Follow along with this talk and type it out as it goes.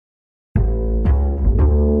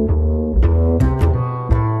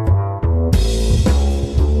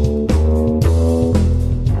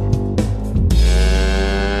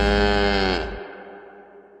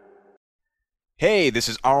Hey, this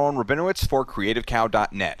is Aaron Rabinowitz for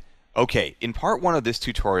CreativeCow.net. Okay, in part 1 of this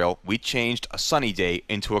tutorial, we changed a sunny day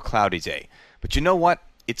into a cloudy day. But you know what?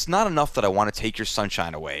 It's not enough that I want to take your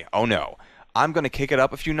sunshine away. Oh no. I'm going to kick it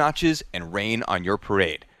up a few notches and rain on your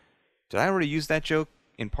parade. Did I already use that joke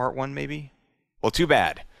in part 1 maybe? Well, too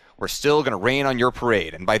bad. We're still going to rain on your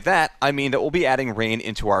parade, and by that, I mean that we'll be adding rain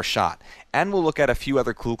into our shot. And we'll look at a few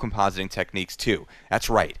other cool compositing techniques too. That's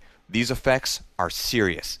right. These effects are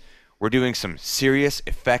serious. We're doing some serious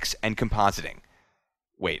effects and compositing.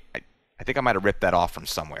 Wait, I think I might have ripped that off from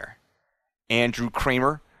somewhere. Andrew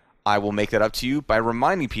Kramer, I will make that up to you by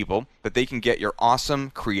reminding people that they can get your awesome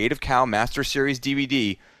Creative Cow Master Series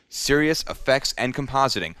DVD, Serious Effects and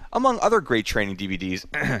Compositing, among other great training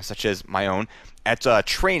DVDs, such as my own, at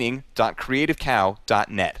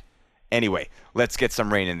training.creativecow.net. Anyway, let's get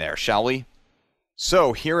some rain in there, shall we?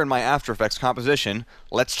 So, here in my After Effects composition,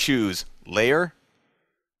 let's choose Layer,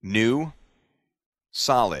 New,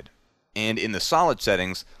 Solid. And in the solid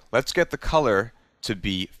settings, let's get the color to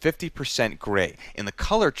be 50% gray. In the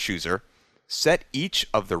color chooser, set each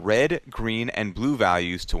of the red, green, and blue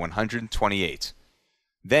values to 128.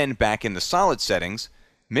 Then back in the solid settings,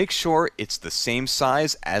 make sure it's the same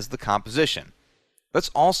size as the composition. Let's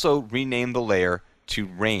also rename the layer to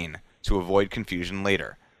Rain to avoid confusion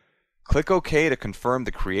later. Click OK to confirm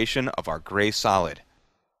the creation of our gray solid.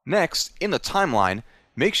 Next, in the timeline,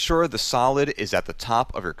 make sure the solid is at the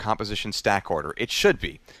top of your composition stack order. It should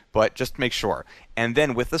be, but just make sure. And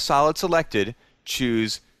then with the solid selected,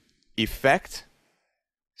 choose Effect,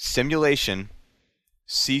 Simulation,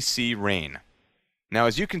 CC Rain. Now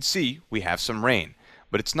as you can see, we have some rain,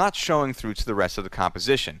 but it's not showing through to the rest of the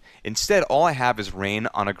composition. Instead, all I have is rain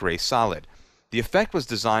on a gray solid. The effect was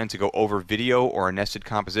designed to go over video or a nested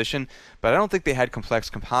composition, but I don't think they had complex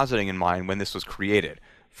compositing in mind when this was created.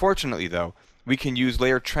 Fortunately though, we can use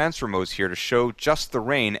layer transfer modes here to show just the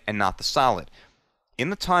rain and not the solid.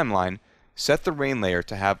 In the timeline, set the rain layer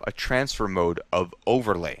to have a transfer mode of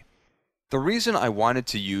overlay. The reason I wanted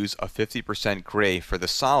to use a 50% gray for the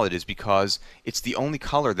solid is because it's the only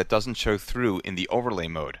color that doesn't show through in the overlay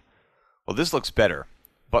mode. Well, this looks better,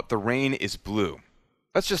 but the rain is blue.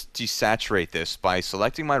 Let's just desaturate this by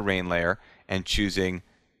selecting my rain layer and choosing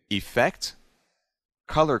Effect,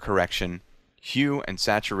 Color Correction, Hue and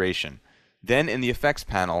Saturation. Then in the Effects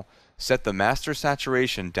panel, set the Master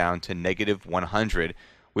Saturation down to -100,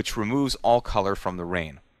 which removes all color from the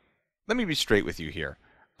rain. Let me be straight with you here.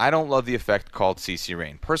 I don't love the effect called CC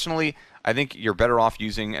Rain. Personally, I think you're better off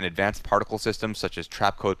using an advanced particle system such as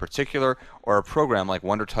Trapcode Particular or a program like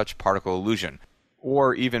WonderTouch Particle Illusion,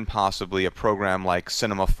 or even possibly a program like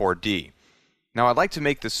Cinema 4D. Now I'd like to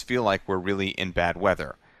make this feel like we're really in bad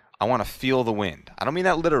weather. I want to feel the wind. I don't mean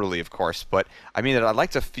that literally, of course, but I mean that I'd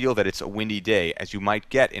like to feel that it's a windy day, as you might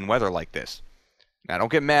get in weather like this. Now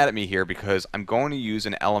don't get mad at me here because I'm going to use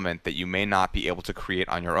an element that you may not be able to create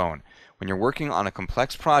on your own. When you're working on a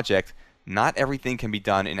complex project, not everything can be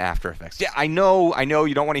done in After Effects. Yeah, I know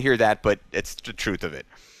you don't want to hear that, but it's the truth of it.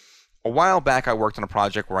 A while back I worked on a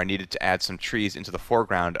project where I needed to add some trees into the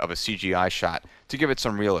foreground of a CGI shot to give it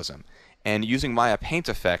some realism. And using Maya Paint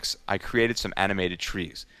effects, I created some animated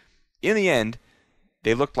trees. In the end,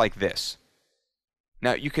 they looked like this.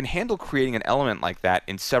 Now, you can handle creating an element like that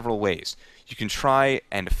in several ways. You can try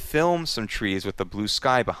and film some trees with the blue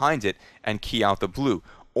sky behind it and key out the blue.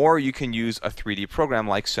 Or you can use a 3D program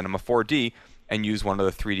like Cinema 4D and use one of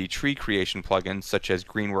the 3D tree creation plugins such as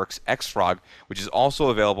Greenworks Xfrog, which is also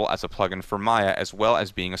available as a plugin for Maya as well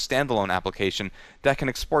as being a standalone application that can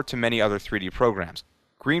export to many other 3D programs.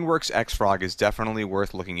 Greenworks Xfrog is definitely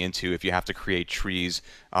worth looking into if you have to create trees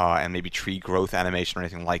and maybe tree growth animation or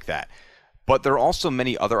anything like that. But there are also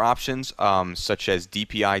many other options, such as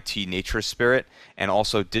DPIT Nature Spirit, and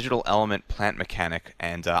also Digital Element Plant Mechanic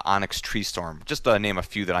and Onyx Tree Storm, just to name a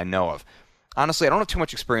few that I know of. Honestly, I don't have too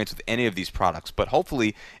much experience with any of these products, but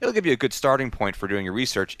hopefully it'll give you a good starting point for doing your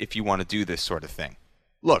research if you want to do this sort of thing.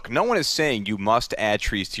 Look, no one is saying you must add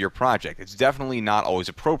trees to your project. It's definitely not always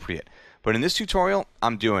appropriate. But in this tutorial,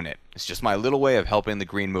 I'm doing it. It's just my little way of helping the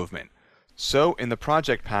green movement. So in the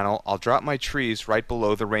project panel, I'll drop my trees right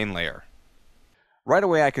below the rain layer. Right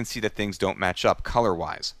away I can see that things don't match up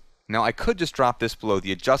color-wise. Now I could just drop this below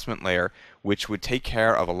the adjustment layer, which would take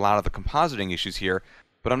care of a lot of the compositing issues here,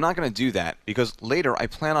 but I'm not going to do that because later I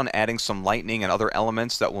plan on adding some lightning and other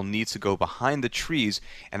elements that will need to go behind the trees,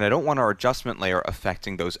 and I don't want our adjustment layer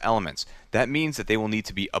affecting those elements. That means that they will need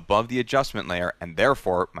to be above the adjustment layer, and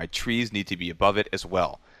therefore my trees need to be above it as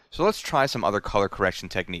well. So let's try some other color correction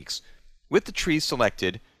techniques. With the trees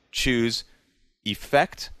selected, choose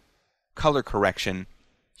Effect, Color Correction,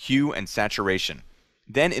 Hue and Saturation.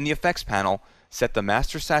 Then in the Effects panel, set the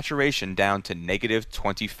master saturation down to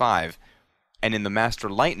 -25, and in the master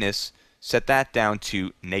lightness, set that down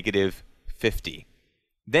to -50.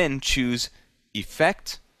 Then choose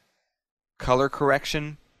Effect, Color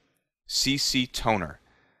Correction, CC Toner.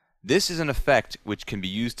 This is an effect which can be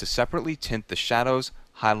used to separately tint the shadows,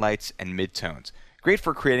 highlights, and midtones. Great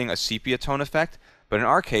for creating a sepia tone effect, but in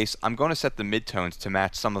our case, I'm going to set the midtones to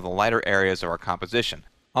match some of the lighter areas of our composition.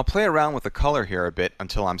 I'll play around with the color here a bit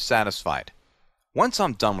until I'm satisfied. Once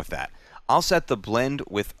I'm done with that, I'll set the Blend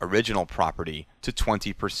with Original property to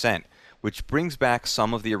 20%, which brings back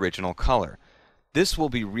some of the original color. This will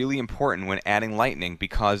be really important when adding lightning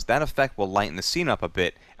because that effect will lighten the scene up a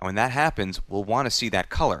bit, and when that happens, we'll want to see that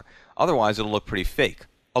color. Otherwise, it'll look pretty fake.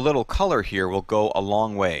 A little color here will go a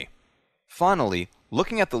long way. Finally,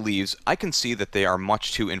 looking at the leaves, I can see that they are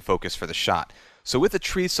much too in focus for the shot. So with the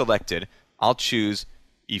tree selected, I'll choose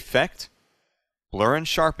Effect, Blur and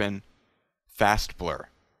Sharpen, Fast Blur.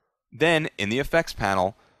 Then, in the Effects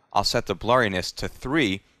panel, I'll set the blurriness to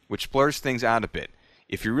 3, which blurs things out a bit.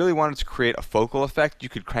 If you really wanted to create a focal effect, you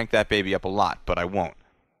could crank that baby up a lot, but I won't.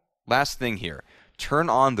 Last thing here, turn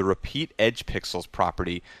on the Repeat Edge Pixels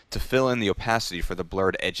property to fill in the opacity for the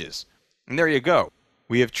blurred edges. And there you go.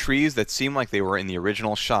 We have trees that seem like they were in the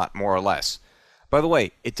original shot, more or less. By the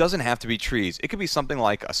way, it doesn't have to be trees. It could be something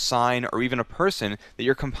like a sign or even a person that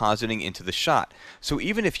you're compositing into the shot. So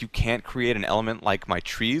even if you can't create an element like my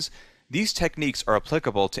trees, these techniques are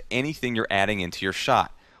applicable to anything you're adding into your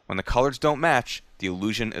shot. When the colors don't match, the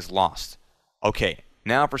illusion is lost. Okay,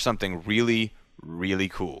 now for something really, really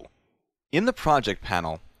cool. In the project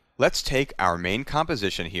panel, let's take our main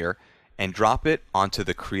composition here and drop it onto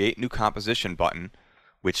the Create New Composition button,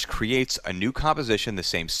 which creates a new composition the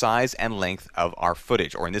same size and length of our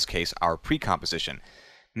footage, or in this case, our pre-composition.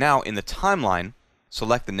 Now, in the timeline,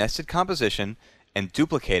 select the nested composition and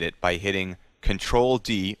duplicate it by hitting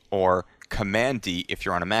Control-D or Command-D if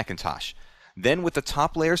you're on a Macintosh. Then with the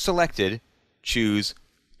top layer selected, choose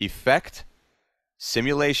Effect,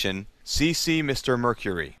 Simulation, CC Mr.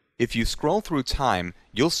 Mercury. If you scroll through time,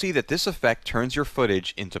 you'll see that this effect turns your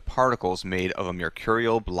footage into particles made of a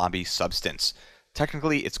mercurial blobby substance.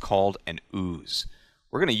 Technically, it's called an ooze.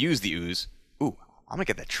 We're going to use the ooze. Ooh, I'm going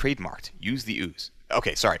to get that trademarked. Use the ooze.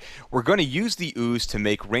 Okay, sorry. We're going to use the ooze to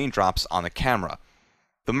make raindrops on the camera.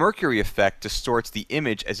 The mercury effect distorts the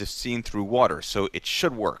image as if seen through water, so it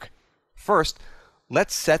should work. First,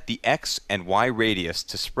 let's set the X and Y radius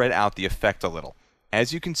to spread out the effect a little.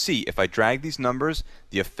 As you can see, if I drag these numbers,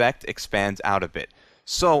 the effect expands out a bit.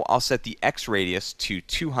 So I'll set the X radius to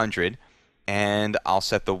 200, and I'll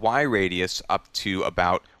set the Y radius up to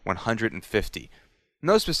about 150.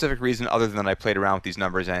 No specific reason other than I played around with these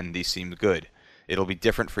numbers and these seemed good. It'll be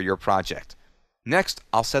different for your project. Next,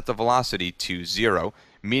 I'll set the velocity to 0,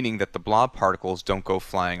 meaning that the blob particles don't go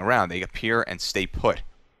flying around. They appear and stay put.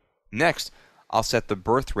 Next, I'll set the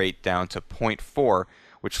birth rate down to 0.4,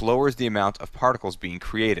 which lowers the amount of particles being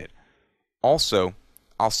created. Also,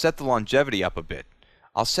 I'll set the longevity up a bit.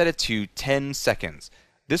 I'll set it to 10 seconds.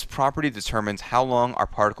 This property determines how long our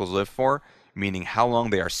particles live for, meaning how long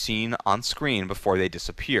they are seen on screen before they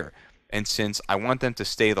disappear. And since I want them to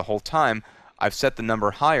stay the whole time, I've set the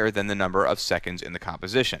number higher than the number of seconds in the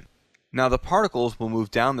composition. Now the particles will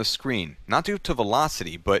move down the screen, not due to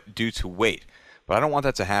velocity, but due to weight. But I don't want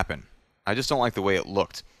that to happen. I just don't like the way it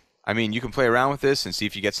looked. I mean, you can play around with this and see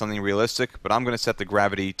if you get something realistic, but I'm going to set the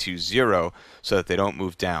gravity to 0 so that they don't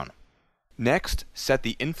move down. Next, set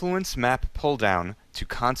the Influence Map pull-down to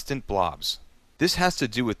Constant Blobs. This has to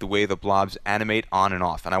do with the way the blobs animate on and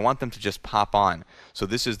off, and I want them to just pop on, so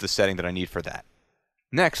this is the setting that I need for that.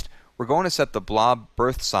 Next, we're going to set the blob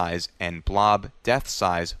birth size and blob death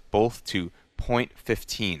size both to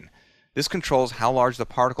 0.15. This controls how large the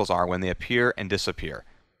particles are when they appear and disappear.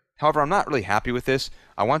 However, I'm not really happy with this.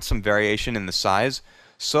 I want some variation in the size,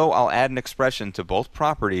 so I'll add an expression to both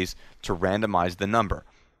properties to randomize the number.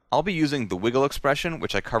 I'll be using the wiggle expression,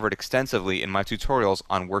 which I covered extensively in my tutorials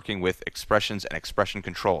on working with expressions and expression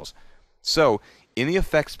controls. So, in the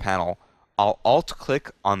Effects panel, I'll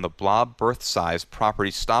Alt-click on the blob birth size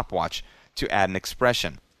property stopwatch to add an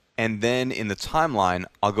expression. And then in the timeline,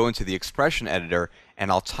 I'll go into the expression editor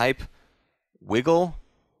and I'll type wiggle,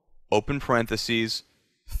 open parentheses,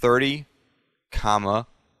 30, comma,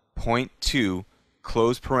 0.2,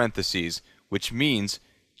 close parentheses, which means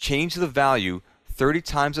change the value 30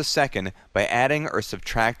 times a second by adding or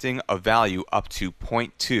subtracting a value up to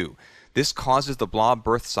 0.2. This causes the blob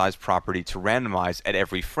birth size property to randomize at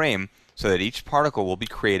every frame so that each particle will be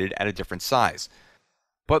created at a different size.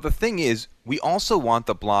 But the thing is, we also want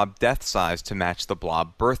the blob death size to match the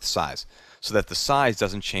blob birth size so that the size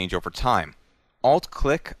doesn't change over time.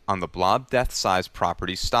 Alt-click on the blob depth size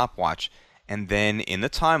property stopwatch, and then in the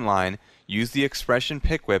timeline, use the expression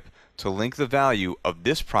pickwhip to link the value of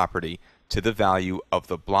this property to the value of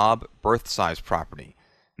the blob birth size property.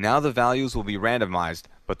 Now the values will be randomized,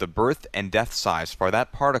 but the birth and death size for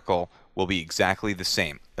that particle will be exactly the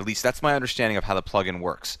same. At least that's my understanding of how the plugin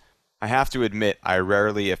works. I have to admit, I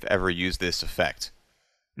rarely if ever use this effect.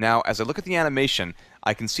 Now, as I look at the animation,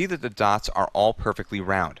 I can see that the dots are all perfectly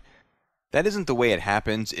round. That isn't the way it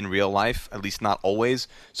happens in real life, at least not always,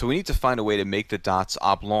 so we need to find a way to make the dots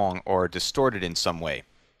oblong or distorted in some way.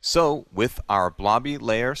 So, with our blobby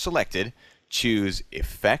layer selected, choose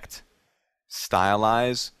Effect,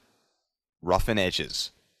 Stylize, Roughen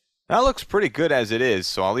Edges. That looks pretty good as it is,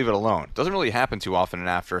 so I'll leave it alone. It doesn't really happen too often in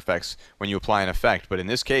After Effects when you apply an effect, but in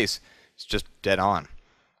this case, it's just dead on.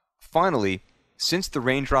 Finally, since the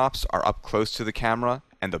raindrops are up close to the camera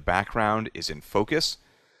and the background is in focus,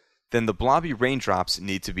 then the blobby raindrops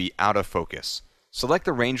need to be out of focus. Select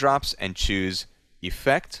the raindrops and choose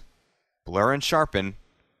Effect, Blur and Sharpen,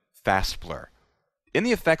 Fast Blur. In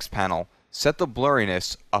the Effects panel, set the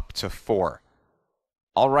blurriness up to 4.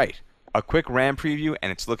 Alright, a quick RAM preview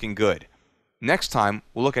and it's looking good. Next time,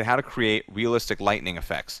 we'll look at how to create realistic lightning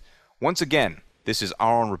effects. Once again, this is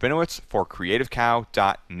Aaron Rabinowitz for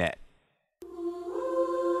CreativeCow.net.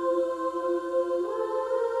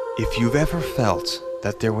 If you've ever felt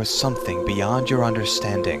that there was something beyond your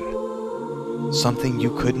understanding, something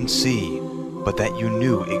you couldn't see, but that you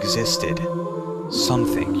knew existed,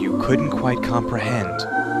 something you couldn't quite comprehend,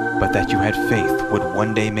 but that you had faith would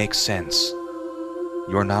one day make sense,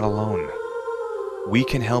 you're not alone. We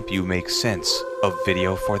can help you make sense of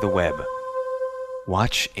video for the web.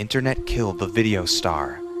 Watch Internet kill the video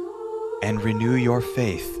star and renew your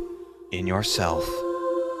faith in yourself.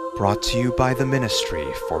 Brought to you by the Ministry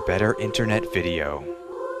for Better Internet Video.